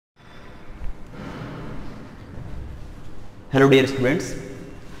Hello dear students,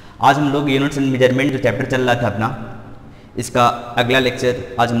 आज हम लोग यूनिट्स एंड मेजरमेंट जो चैप्टर चल रहा था अपना, इसका अगला लेक्चर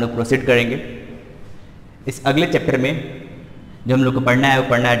आज हम लोग प्रोसीड करेंगे। इस अगले चैप्टर में जो हम लोग को पढ़ना है वो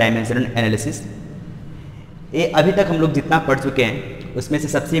पढ़ना है डायमेंशन एनालिसिस। ये अभी तक हम लोग जितना पढ़ चुके हैं उसमें से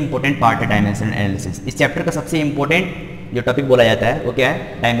सबसे इम्पोर्टेंट पार्ट है डायमेंशन एनालिसिस। इस चैप्टर का सबसे इम्पोर्टेंट जो टॉपिक बोला जाता है वो क्या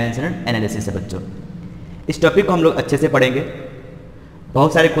है? डायमेंशन एनालिसिस है बच्चों। इस टॉपिक को हम लोग अच्छे से पढ़ेंगे,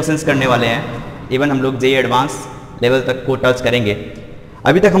 बहुत सारे क्वेश्चंस करने वाले हैं। इवन हम लोग JEE एडवांस लेवल तक को टच करेंगे।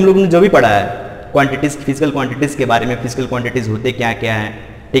 अभी तक हम लोगों ने जो भी पढ़ा है क्वांटिटीज़, फिजिकल क्वांटिटीज़ के बारे में, फिजिकल क्वांटिटीज़ होते क्या क्या हैं,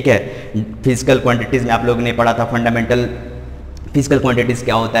 ठीक है। फिजिकल क्वांटिटीज़ में आप लोगों ने पढ़ा था फंडामेंटल फिजिकल क्वांटिटीज़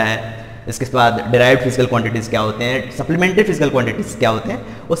क्या होता है, इसके बाद डिराइव्ड फिजिकल क्वांटिटीज़ क्या होते हैं, सप्लीमेंट्री फिजिकल क्वांटिटीज़ क्या होते हैं,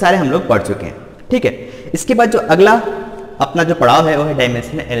 वो सारे हम लोग पढ़ चुके हैं, ठीक है। इसके बाद जो अगला अपना जो पड़ाव है वो है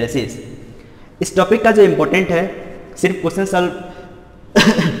डायमेंशन एनालिसिस। इस टॉपिक का जो इम्पोर्टेंट है सिर्फ क्वेश्चन सॉल्व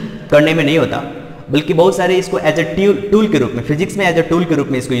करने में नहीं होता, बल्कि बहुत सारे इसको एज ए टूल के रूप में, फिजिक्स में एज ए टूल के रूप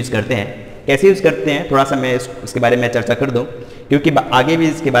में इसको यूज़ करते हैं। कैसे यूज़ करते हैं थोड़ा सा मैं उसके बारे में चर्चा कर दूं, क्योंकि आगे भी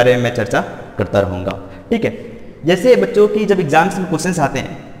इसके बारे में मैं चर्चा करता रहूँगा, ठीक है। जैसे बच्चों की जब एग्जाम्स में क्वेश्चंस आते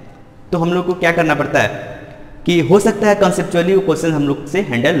हैं तो हम लोग को क्या करना पड़ता है कि हो सकता है कंसेप्चुअली वो क्वेश्चन हम लोग से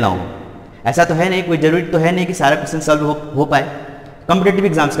हैंडल ना हो। ऐसा तो है नहीं, कोई ज़रूरी तो है नहीं कि सारा क्वेश्चन सॉल्व हो पाए। कॉम्पिटेटिव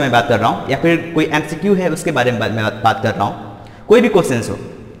एग्जाम्स की मैं बात कर रहा हूँ, या फिर कोई MCQ है उसके बारे में मैं बात कर रहा हूँ। कोई भी क्वेश्चन हो,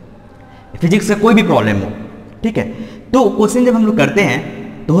 फिजिक्स का कोई भी प्रॉब्लम हो, ठीक है, तो क्वेश्चन जब हम लोग करते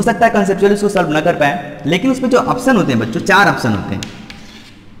हैं तो हो सकता है कंसेप्चुअली उसको सॉल्व ना कर पाए, लेकिन उसमें जो ऑप्शन होते हैं बच्चों, 4 ऑप्शन होते हैं।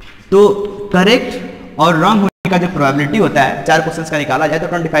 तो करेक्ट और रॉन्ग होने का जो प्रोबेबिलिटी होता है 4 क्वेश्चंस का निकाला जाए तो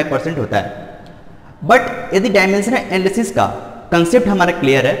 25% होता है। बट यदि डायमेंशनल एनालिसिस का कंसेप्ट हमारा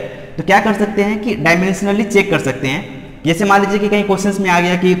क्लियर है तो क्या कर सकते हैं कि डायमेंशनली चेक कर सकते हैं। जैसे मान लीजिए कि कहीं क्वेश्चंस में आ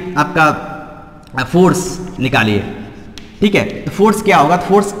गया कि आपका फोर्स निकालिए, ठीक है, तो फोर्स क्या होगा, तो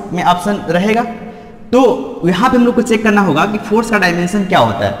फोर्स में ऑप्शन रहेगा, तो यहाँ पे हम लोग को चेक करना होगा कि फोर्स का डायमेंशन क्या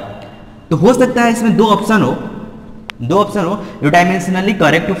होता है। तो हो सकता है इसमें दो ऑप्शन हो जो डायमेंशनली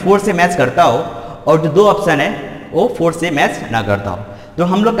करेक्ट तो फोर्स से मैच करता हो, और जो 2 ऑप्शन है वो फोर्स से मैच ना करता हो। तो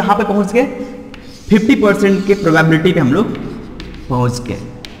हम लोग कहाँ पे पहुँच गए? 50% के प्रोबेबिलिटी पे हम लोग पहुँच गए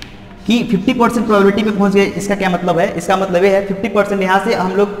कि 50% प्रोबेबिलिटी पे पहुँच गए। इसका क्या मतलब है? इसका मतलब ये है 50% यहाँ से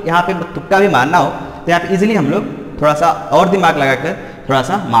हम लोग यहाँ पे तुक्का भी मारना हो तो यहाँ पे इजीली हम लोग थोड़ा सा और दिमाग लगाकर थोड़ा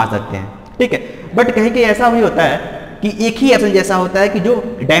सा मार सकते हैं, ठीक है। बट कहीं कहीं ऐसा भी होता है कि एक ही ऑप्शन जैसा होता है कि जो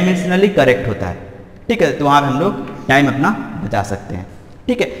डायमेंशनली करेक्ट होता है, ठीक है, तो वहाँ पे हम लोग टाइम अपना बचा सकते हैं,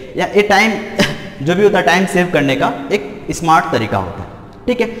 ठीक है। या ये टाइम जो भी होता है टाइम सेव करने का एक स्मार्ट तरीका होता है,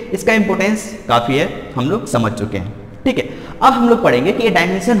 ठीक है। इसका इंपॉर्टेंस काफ़ी है, हम लोग समझ चुके हैं, ठीक है। अब हम लोग पढ़ेंगे कि ये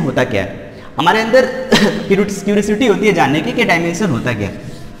डायमेंशन होता क्या है। हमारे अंदर क्यूरियोसिटी होती है जानने की कि डायमेंशन होता क्या है।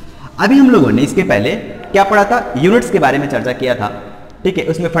 अभी हम लोगों ने इसके पहले क्या पढ़ा था? यूनिट्स के बारे में चर्चा किया था, ठीक है।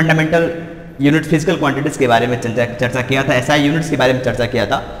 उसमें फंडामेंटल यूनिट फिजिकल क्वांटिटीज़ के बारे में चर्चा किया था, SI यूनिट्स के बारे में चर्चा किया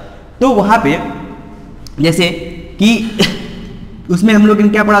था। तो वहाँ पे जैसे कि उसमें हम लोगों ने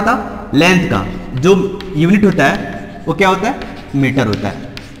क्या पढ़ा था? लेंथ का जो यूनिट होता है वो क्या होता है? मीटर होता है।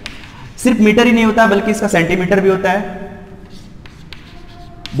 सिर्फ मीटर ही नहीं होता बल्कि इसका सेंटीमीटर भी होता है,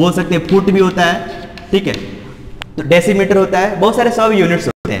 बोल सकते हैं फुट भी होता है, ठीक है, तो डेसीमीटर होता है, बहुत सारे 100 यूनिट्स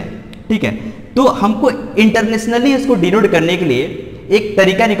होते हैं, ठीक है। तो हमको इंटरनेशनली इसको डिनोट करने के लिए एक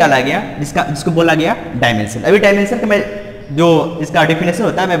तरीका निकाला गया जिसको बोला गया डायमेंशन। अभी डायमेंशन का मैं जो इसका डेफिनेशन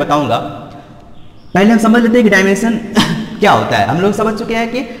होता है मैं बताऊंगा। पहले हम समझ लेते हैं कि डायमेंशन क्या होता है। हम लोग समझ चुके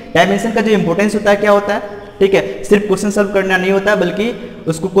हैं कि डायमेंशन का जो इंपॉर्टेंस होता है क्या होता है, ठीक है। सिर्फ क्वेश्चन सॉल्व करना नहीं होता, बल्कि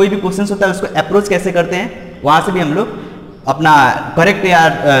उसको कोई भी क्वेश्चन होता है उसको अप्रोच कैसे करते हैं, वहाँ से भी हम लोग अपना करेक्ट या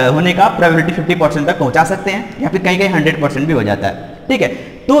होने का प्रोबेबिलिटी 50% तक पहुँचा सकते हैं, या फिर कहीं कहीं 100% भी हो जाता है, ठीक है।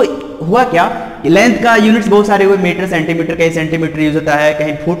 तो हुआ क्या, लेंथ का यूनिट्स बहुत सारे हुए, मीटर, सेंटीमीटर, कहीं सेंटीमीटर यूज होता है,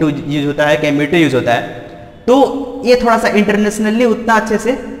 कहीं फुट यूज होता है, कहीं मीटर यूज होता है। तो ये थोड़ा सा इंटरनेशनली उतना अच्छे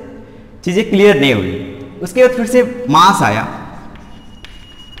से चीज़ें क्लियर नहीं हुई। उसके बाद फिर से मास आया।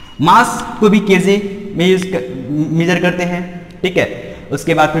 मास को भी केजी में मेजर करते हैं, ठीक है।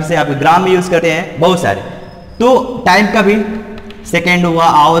 उसके बाद फिर से आप ग्राम में यूज करते हैं, बहुत सारे। तो टाइम का भी सेकेंड हुआ,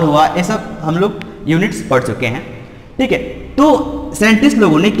 आवर हुआ, ये सब हम लोग यूनिट्स पढ़ चुके हैं, ठीक है। तो साइंटिस्ट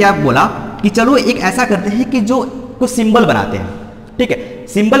लोगों ने क्या बोला कि चलो एक ऐसा करते हैं कि जो कुछ सिंबल बनाते हैं, ठीक है,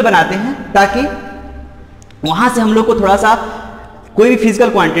 सिंबल बनाते हैं ताकि वहाँ से हम लोग को थोड़ा सा कोई भी फिजिकल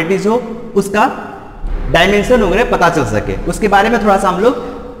क्वांटिटीज हो उसका डायमेंशन वगैरह पता चल सके, उसके बारे में थोड़ा सा हम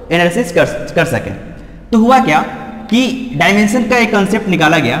लोग एनालिसिस कर सकें। तो हुआ क्या कि डायमेंशन का एक कंसेप्ट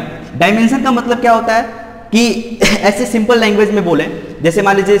निकाला गया। डायमेंशन का मतलब क्या होता है कि ऐसे सिंपल लैंग्वेज में बोले, जैसे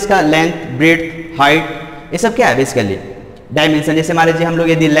मान लीजिए इसका लेंथ, ब्रेड्थ, हाइट, ये सब क्या है बेसिकली डायमेंशन। जैसे मान लीजिए हम लोग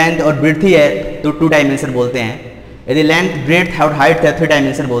यदि लेंथ और ब्रेड्थ ही है तो 2 डायमेंशन बोलते हैं, यदि लेंथ, ब्रेड्थ और हाइट है 3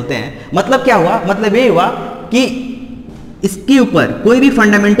 डायमेंशन बोलते हैं। मतलब क्या हुआ? मतलब ये हुआ कि इसके ऊपर कोई भी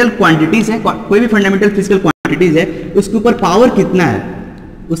फंडामेंटल क्वांटिटीज है, कोई भी फंडामेंटल फिजिकल क्वांटिटीज है, उसके ऊपर पावर कितना है,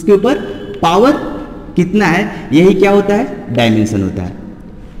 उसके ऊपर पावर कितना है, यही क्या होता है, डायमेंशन होता है।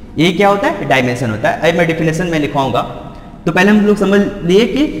 यही क्या होता है, डायमेंशन होता है। अब मैं डिफिनेशन में लिखाऊंगा, तो पहले हम लोग समझ लिए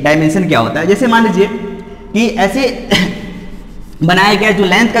कि डायमेंशन क्या होता है। जैसे मान लीजिए कि ऐसे बनाया गया जो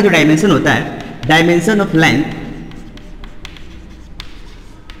लेंथ का जो डायमेंशन होता है, dimension of length,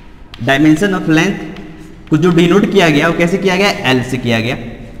 dimension of length को जो डिनोट किया गया वो कैसे किया गया, एल से किया गया,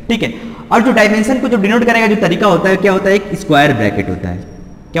 ठीक है। और जो डायमेंशन को जो डिनोट करेगा जो तरीका होता है, क्या होता है, एक स्क्वायर ब्रैकेट होता है।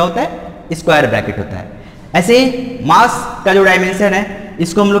 क्या होता है, स्क्वायर ब्रैकेट होता है। ऐसे ही मास का जो डायमेंशन है,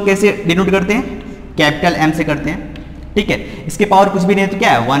 इसको हम लोग कैसे डिनोट करते हैं, कैपिटल एम से करते हैं, ठीक है। इसके पावर कुछ भी नहीं है तो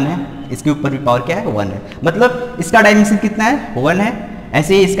क्या है, 1 है, इसके ऊपर भी पावर क्या है, 1 है, मतलब इसका डायमेंशन कितना है, 1 है।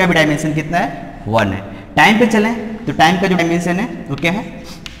 ऐसे ही इसका भी डायमेंशन कितना है, 1 है। टाइम पे चलें तो टाइम का जो डायमेंशन है वो क्या है,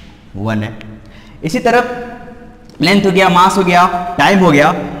 1 है। इसी तरफ लेंथ हो गया, मास हो गया, टाइम हो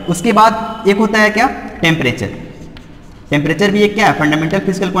गया, उसके बाद एक होता है क्या, टेम्परेचर। टेम्परेचर भी एक क्या है, फंडामेंटल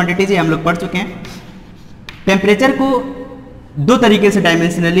फिजिकल क्वांटिटीज, हम लोग पढ़ चुके हैं। टेम्परेचर को दो तरीके से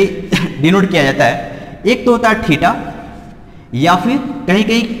डायमेंशनली डिनोट किया जाता है। एक तो होता है थीटा, या फिर कहीं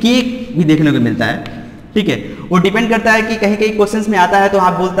कहीं के भी देखने को मिलता है, ठीक है। वो डिपेंड करता है कि कहीं कहीं क्वेश्चंस में आता है तो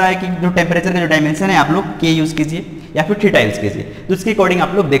आप बोलता है कि जो टेम्परेचर का जो डायमेंशन है आप लोग के यूज कीजिए या फिर थीटा यूज कीजिए, तो उसके अकॉर्डिंग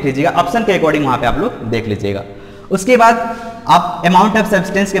आप लोग देख लीजिएगा, ऑप्शन के अकॉर्डिंग वहां पे आप लोग देख लीजिएगा। उसके बाद आप अमाउंट ऑफ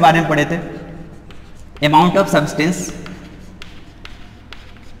सब्सटेंस के बारे में पढ़े थे। अमाउंट ऑफ सब्सटेंस,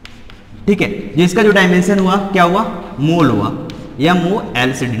 ठीक है, जिसका जो डायमेंशन हुआ क्या हुआ, मोल हुआ, या मो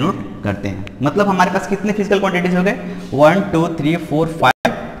एल से डिनोट करते हैं। मतलब हमारे पास कितने फिजिकल क्वांटिटीज हो गए, 1 2 3 4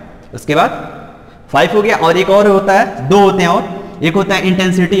 5, उसके बाद 5 हो गया। और एक और होता है, 2 होते हैं, और एक होता है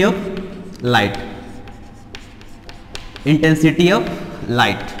intensity of light, intensity of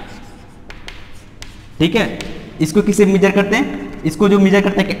light, ठीक है। इसको किसे मेजर करते हैं, इसको जो मेजर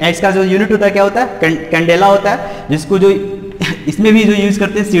करते हैं, इसका जो यूनिट होता है क्या होता है, कैंडेला होता है, जिसको जो इसमें भी जो यूज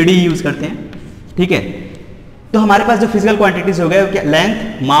करते हैं सीडी यूज करते हैं, ठीक है। तो हमारे पास जो फिजिकल क्वांटिटीज हो गए क्या,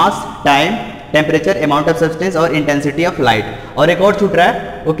 length, mass, time, temperature, amount of substance और इंटेंसिटी ऑफ लाइट। और एक और छूट रहा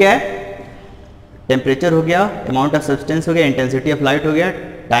है, वो क्या है, टेम्परेचर हो गया, अमाउंट ऑफ सब्सटेंस हो गया, इंटेंसिटी ऑफ लाइट हो गया,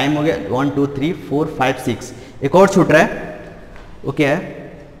 टाइम हो गया, 1 2 3 4 5 6। एक और छूट रहा है, वो क्या है,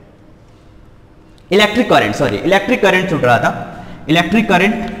 electric current, sorry electric current छूट रहा था। इलेक्ट्रिक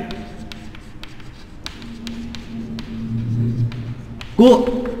करंट को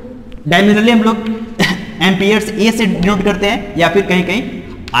डायमेंशनली हम लोग एम्पियर्स ए से डिनोट करते हैं, या फिर कहीं कहीं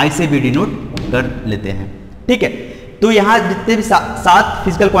आई से भी डिनोट कर लेते हैं, ठीक है। तो यहाँ जितने भी 7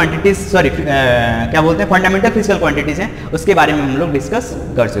 फिजिकल क्वांटिटीज, सॉरी क्या बोलते हैं, फंडामेंटल फिजिकल क्वांटिटीज हैं, उसके बारे में हम लोग डिस्कस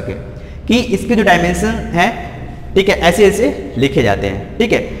कर चुके कि इसके जो डायमेंशन है, ठीक है, ऐसे ऐसे लिखे जाते हैं,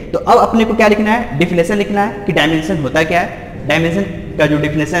 ठीक है। तो अब अपने को क्या लिखना है, डिफिनेशन लिखना है कि डायमेंशन होता क्या है। डायमेंशन का जो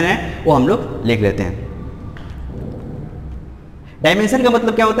डिफिनेशन है वो हम लोग लिख लेते हैं। डायमेंशन का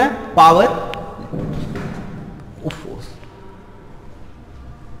मतलब क्या होता है, पावर,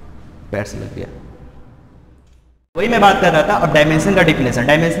 पैर से लग गया, वही मैं बात कर रहा था। और डायमेंशन का डिफिनेशन,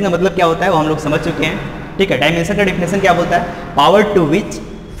 डायमेंशन का मतलब क्या होता है वो हम लोग समझ चुके हैं, ठीक है। डायमेंशन का डिफिनेशन क्या बोलता है, power to which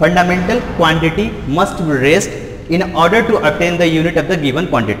fundamental quantity must be raised in order to obtain the unit of the given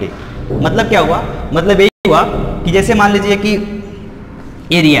quantity. मतलब क्या हुआ, मतलब यही हुआ कि जैसे मान लीजिए कि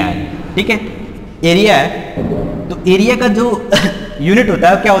एरिया है, ठीक है, एरिया है, तो एरिया का जो यूनिट होता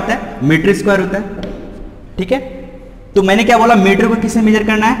है क्या होता है, मीटर स्क्वायर होता है, ठीक है। तो मैंने क्या बोला, मीटर को किससे मेजर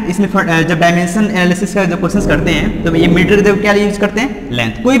करना है, इसमें जब डायमेंशन एनालिसिस का जो क्वेश्चंस करते हैं तो ये मीटर जब क्या यूज करते हैं,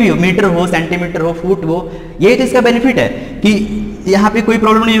 लेंथ, कोई भी हो, मीटर हो, सेंटीमीटर हो, फुट हो। यही तो इसका बेनिफिट है कि यहाँ पे कोई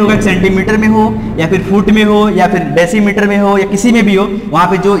प्रॉब्लम नहीं होगा, सेंटीमीटर में हो या फिर फुट में हो या फिर डेसीमीटर में हो या किसी में भी हो, वहाँ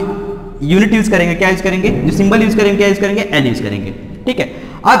पे जो यूनिट यूज करेंगे क्या यूज करेंगे, जो सिंबल यूज करेंगे क्या यूज करेंगे, एल यूज करेंगे, ठीक है।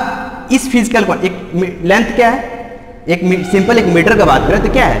 अब इस फिजिकल एक लेंथ क्या है, एक सिंपल एक मीटर का बात करें तो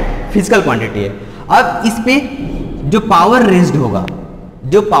क्या है, फिजिकल क्वांटिटी है। अब इस पे जो पावर रेज्ड होगा,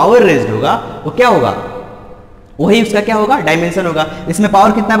 जो पावर रेज्ड होगा वो क्या होगा, वही उसका क्या होगा, डायमेंशन होगा। इसमें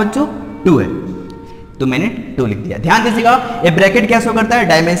पावर कितना है बच्चों, 2 है, तो मैंने 2 लिख दिया। ध्यान दीजिएगा, ये ब्रैकेट क्या शो करता है,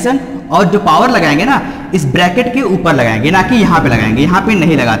 डायमेंशन, और जो पावर लगाएंगे ना इस ब्रैकेट के ऊपर लगाएंगे, ना कि यहाँ पे लगाएंगे, यहाँ पे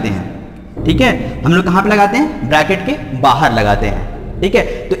नहीं लगाते हैं, ठीक है। हम लोग कहाँ पे लगाते हैं, ब्रैकेट के बाहर लगाते हैं, ठीक है।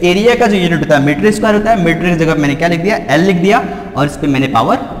 तो एरिया का जो यूनिट होता है मीटर स्क्वायर होता है, मीटर की जगह मैंने क्या लिख दिया, एल लिख दिया, और इस पर मैंने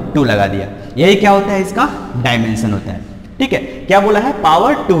पावर 2 लगा दिया। यही क्या होता है, इसका डायमेंशन होता है, ठीक है। क्या बोला है,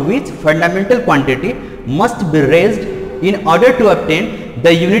 power to which fundamental quantity must be raised in order to obtain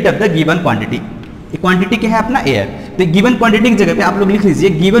the unit of the given quantity. Quantity क्या है अपना, एयर, तो गिवन क्वांटिटी की जगह पे आप लोग लिख लीजिए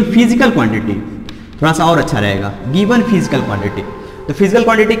गिवन फिजिकल क्वांटिटी, थोड़ा सा और अच्छा रहेगा, गिवन फिजिकल क्वांटिटी। तो फिजिकल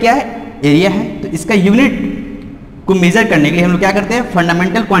क्वांटिटी क्या है, एरिया है, तो इसका यूनिट को मेजर करने के लिए हम लोग क्या करते हैं,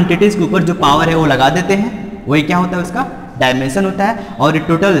 फंडामेंटल क्वांटिटीज के ऊपर जो पावर है वो लगा देते हैं, वही क्या होता है उसका डायमेंशन होता है। और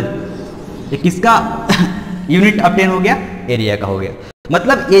टोटल किसका यूनिट ऑब्टेन हो गया, एरिया का हो गया।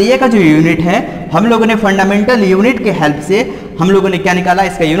 मतलब एरिया का जो यूनिट है हम लोगों ने फंडामेंटल यूनिट के हेल्प से हम लोगों ने क्या निकाला,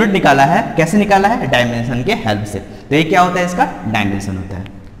 इसका यूनिट निकाला है। कैसे निकाला है, डायमेंशन के हेल्प से। तो ये क्या होता है, इसका डायमेंशन होता है।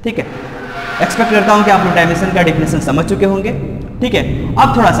 ठीक है, एक्सपेक्ट करता हूं कि आप लोग डायमेंशन का डेफिनेशन समझ चुके होंगे। ठीक है,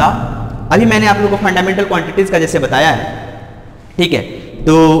 अब थोड़ा सा अभी मैंने आप लोगों को फंडामेंटल क्वांटिटीज का जैसे बताया है, ठीक है,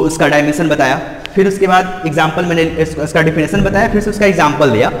 तो उसका डायमेंशन बताया, फिर उसके बाद एग्जाम्पल मैंने इसका डेफिनेशन बताया, फिर से उसका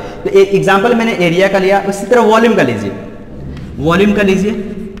एग्जाम्पल दिया। तो एग्जाम्पल मैंने एरिया का लिया, उसी तरह वॉल्यूम का लीजिए, वॉल्यूम का लीजिए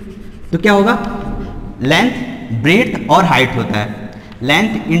तो क्या होगा, लेंथ ब्रेड्थ और हाइट होता है,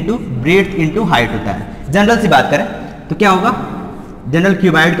 length into breadth into height होता है। जनरल सी बात करें तो क्या होगा, जनरल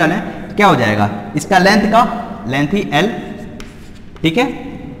क्यूबाइड का लेंथ तो क्या हो जाएगा, इसका लेंथ ही L, ठीक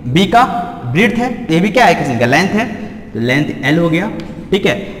है, B का ब्रेड्थ है तो ये भी क्या है, किसी का लेंथ है तो लेंथ L हो गया। ठीक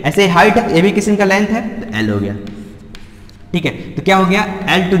है, ऐसे हाइट है तो ये भी किसी का लेंथ है तो L हो गया। ठीक है, तो क्या हो गया,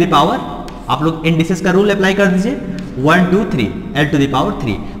 L टू द पावर, आप लोग इंडिसेस का रूल अप्लाई कर दीजिए, 1 2 3, L टू द पावर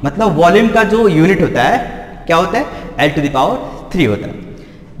 3। मतलब वॉल्यूम का जो यूनिट होता है क्या होता है, L टू द पावर 3 होता है।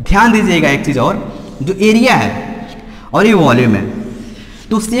 ध्यान दीजिएगा एक चीज और, जो एरिया है और ये वॉल्यूम है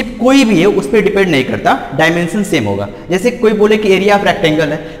तो शेप कोई भी है उस पर डिपेंड नहीं करता, डायमेंशन सेम होगा। जैसे कोई बोले कि एरिया ऑफ रेक्टेंगल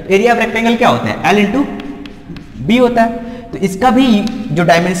है, तो एरिया ऑफ रेक्टेंगल क्या होता है, L इंटू बी होता है, तो इसका भी जो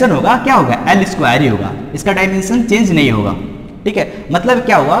डायमेंशन होगा क्या होगा, L स्क्वायर ही होगा, इसका डायमेंशन चेंज नहीं होगा। ठीक है, मतलब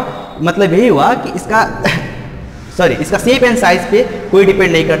क्या हुआ, मतलब यही हुआ कि इसका सॉरी इसका शेप एंड साइज पे कोई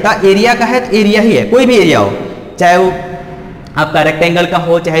डिपेंड नहीं करता। एरिया का है तो एरिया ही है, कोई भी एरिया हो, चाहे वो आपका रेक्टेंगल का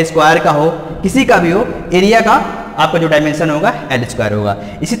हो चाहे स्क्वायर का हो, किसी का भी हो, एरिया का आपका जो डायमेंशन होगा L स्क्वायर होगा।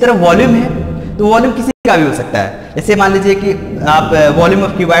 इसी तरह वॉल्यूम है तो वॉल्यूम किसी का भी हो सकता है। जैसे मान लीजिए कि आप वॉल्यूम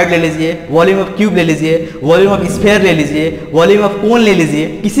ऑफ क्यूबाइड ले लीजिए, वॉल्यूम ऑफ क्यूब ले लीजिए, वॉल्यूम ऑफ स्फीयर ले लीजिए, वॉल्यूम ऑफ कोन ले लीजिए,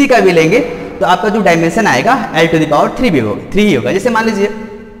 किसी का भी लेंगे तो आपका जो डायमेंशन आएगा L टू द पावर 3 ही होगा। जैसे मान लीजिए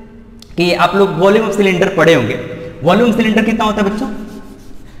कि आप लोग वॉल्यूम ऑफ सिलेंडर पढ़े होंगे, वॉल्यूम ऑफ सिलेंडर कितना होता है बच्चों,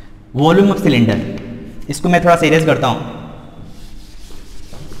 वॉल्यूम ऑफ सिलेंडर, इसको मैं थोड़ा सा इरेज करता हूं।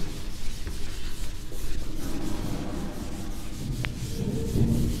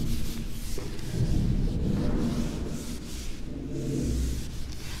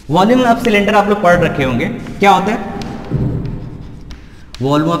 वॉल्यूम ऑफ सिलेंडर आप लोग पढ़ रखे होंगे, क्या होता है,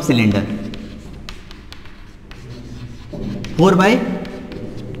 volume of cylinder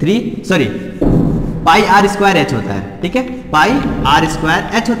 4/3 pi are square H होता है। ठीक है, पाई आर स्क्वायर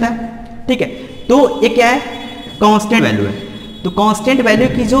एच होता है। ठीक है, तो ये क्या है, कांस्टेंट वैल्यू है। तो कांस्टेंट वैल्यू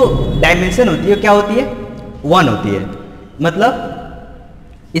की जो डायमेंशन होती है क्या होती है, 1 होती है। मतलब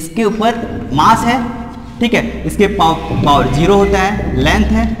इसके ऊपर मास है, ठीक है, इसके पावर 0 होता है, लेंथ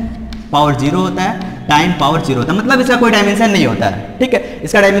है पावर 0 होता है, टाइम पावर 0 होता है, मतलब इसका कोई डायमेंशन नहीं होता है। ठीक है,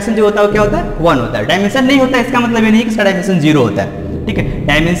 इसका डायमेंशन जो होता है वो क्या होता है, 1 होता है। डायमेंशन नहीं होता है इसका मतलब ये नहीं कि इसका डायमेंशन 0 होता है। ठीक है,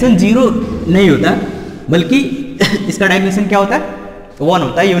 डायमेंशन 0 नहीं होता बल्कि इसका डायमेंशन क्या होता है, 1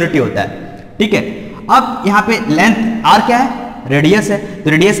 होता है, यूनिटी होता है। ठीक है, अब यहाँ पे लेंथ r क्या है, रेडियस है, तो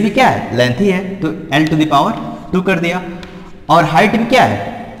रेडियस भी क्या है, लेंथ ही है, तो L टू द पावर 2 कर दिया। और हाइट भी क्या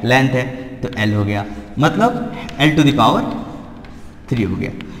है, लेंथ है, तो L हो गया, मतलब L टू द पावर 3 हो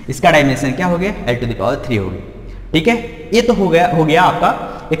गया। इसका डायमेंशन क्या हो गया, L टू द पावर 3 हो गया। ठीक है, ये तो हो गया आपका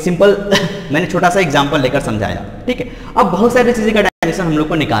एक सिंपल मैंने छोटा सा एग्जांपल लेकर समझाया। ठीक है, अब बहुत सारी चीज़ें का डायमेंशन हम लोग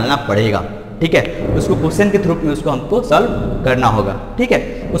को निकालना पड़ेगा। ठीक है, उसको क्वेश्चन के थ्रू में उसको हमको सॉल्व करना होगा। ठीक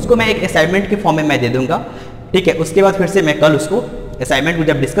है, उसको मैं एक असाइनमेंट के फॉर्म में मैं दे दूंगा। ठीक है, उसके बाद फिर से मैं कल उसको असाइनमेंट को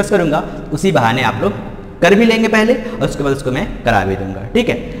जब डिस्कस करूंगा उसी बहाने आप लोग कर भी लेंगे पहले, और उसके बाद उसको मैं करा भी दूंगा। ठीक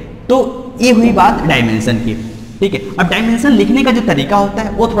है, तो ये हुई बात डायमेंशन की। ठीक है, अब डायमेंशन लिखने का जो तरीका होता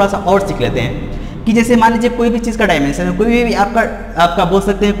है वो थोड़ा सा और सीख लेते हैं कि जैसे मान लीजिए कोई भी चीज़ का डायमेंशन है, कोई भी आपका बोल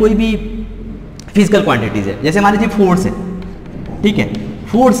सकते हैं कोई भी फिजिकल क्वांटिटीज है, जैसे मान लीजिए फोर्स है। ठीक है,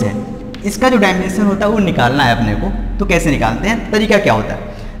 फोर्स है, इसका जो डायमेंशन होता है वो निकालना है अपने को। तो कैसे निकालते हैं, तरीका क्या होता है,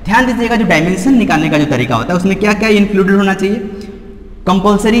 ध्यान दीजिएगा। जो डायमेंशन निकालने का जो तरीका होता है उसमें क्या क्या इंक्लूडेड होना चाहिए,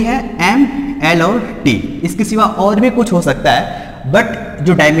 कंपल्सरी है M, L और T, इसके सिवा और भी कुछ हो सकता है, बट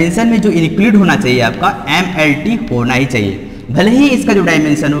जो डायमेंशन में जो इंक्लूड होना चाहिए आपका M, L, T होना ही चाहिए। भले ही इसका जो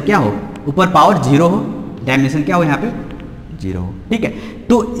डायमेंशन हो क्या हो, ऊपर पावर 0 हो, डायमेंशन क्या हो यहाँ पे 0 हो। ठीक है,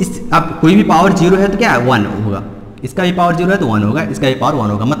 तो इस अब कोई भी पावर 0 है तो क्या है 1 होगा, इसका भी पावर 0 है तो 1 होगा, इसका भी पावर 1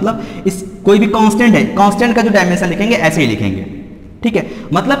 होगा। मतलब इस कोई भी कांस्टेंट है, कांस्टेंट का जो डायमेंशन लिखेंगे ऐसे ही लिखेंगे। ठीक है,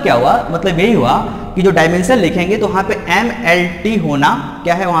 मतलब क्या हुआ, मतलब यही हुआ कि जो डायमेंशन लिखेंगे तो वहाँ पे M, L, T होना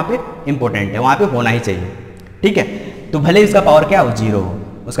क्या है, वहाँ पे इंपॉर्टेंट है, वहाँ पे होना ही चाहिए। ठीक है, तो भले इसका पावर क्या हो 0 हो,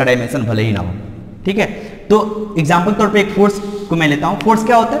 उसका डायमेंशन भले ही ना हो। ठीक है, तो एग्जाम्पल तौर पे एक फोर्स को मैं लेता हूँ। फोर्स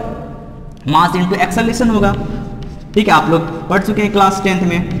क्या होता है, मास इंटू एक्सेलरेशन होगा। ठीक है, आप लोग पढ़ चुके हैं क्लास 10th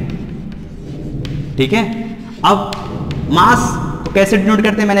में। ठीक है, अब मास को कैसे डिनोट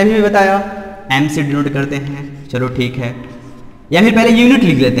करते हैं मैंने अभी भी बताया, m से डिनोट करते हैं। चलो ठीक है, या फिर पहले यूनिट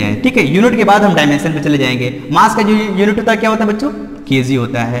लिख लेते हैं। ठीक है, यूनिट के बाद हम डायमेंशन पे चले जाएंगे। मास का जो यूनिट होता है क्या होता है बच्चों, केजी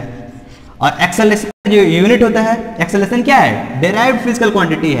होता है। और एक्सेलरेशन जो यूनिट होता है, एक्सेलरेशन क्या है, डेराइव्ड फिजिकल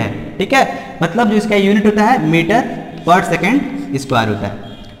क्वांटिटी है। ठीक है, मतलब जो इसका यूनिट होता है मीटर पर सेकेंड स्क्वायर होता है।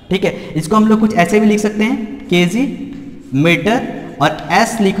 ठीक है, इसको हम लोग कुछ ऐसे भी लिख सकते हैं, केजी मीटर और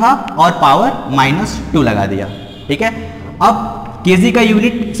s लिखा और पावर -2 लगा दिया। ठीक है, अब केजी का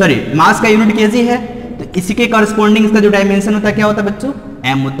यूनिट मास का यूनिट केजी है, तो इसी के कॉरस्पॉन्डिंग इसका जो डायमेंशन होता है क्या होता है बच्चों,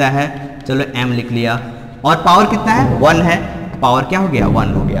 m होता है। चलो m लिख लिया, और पावर कितना है, 1 है, पावर क्या हो गया,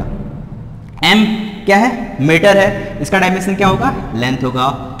 1 हो गया। m क्या है, मीटर है, इसका डायमेंशन क्या होगा, लेंथ होगा,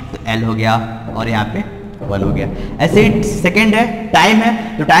 तो l हो गया, और यहाँ पे 1 हो गया। ऐसे ही सेकेंड है, टाइम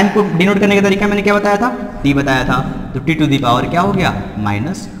है, तो टाइम को डिनोट करने का तरीका मैंने क्या बताया था, t बताया था, तो t टू दी पावर क्या हो गया,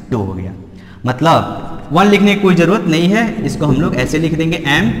 -2 हो गया। मतलब 1 लिखने की कोई ज़रूरत नहीं है, इसको हम लोग ऐसे लिख देंगे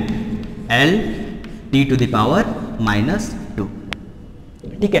m l t to the power -2।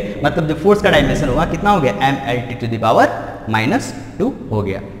 ठीक है, मतलब जो फोर्स का डायमेंशन होगा कितना हो गया, m l t to the power -2 हो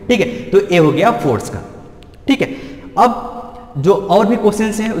गया। ठीक है, तो ये हो गया फोर्स का। ठीक है, अब जो और भी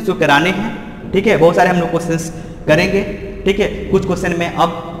क्वेश्चंस हैं उसको कराने हैं। ठीक है, बहुत सारे हम लोग क्वेश्चंस करेंगे। ठीक है, कुछ क्वेश्चन में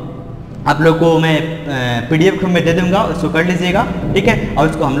अब आप लोग को मैं PDF में दे दूंगा, उसको कर लीजिएगा। ठीक है, और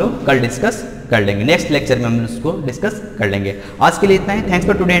उसको हम लोग कल डिस्कस कर लेंगे, नेक्स्ट लेक्चर में हम उसको डिस्कस कर लेंगे। आज के लिए इतना ही, thanks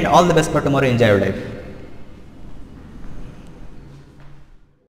for today and all the best for tomorrow, enjoy your life.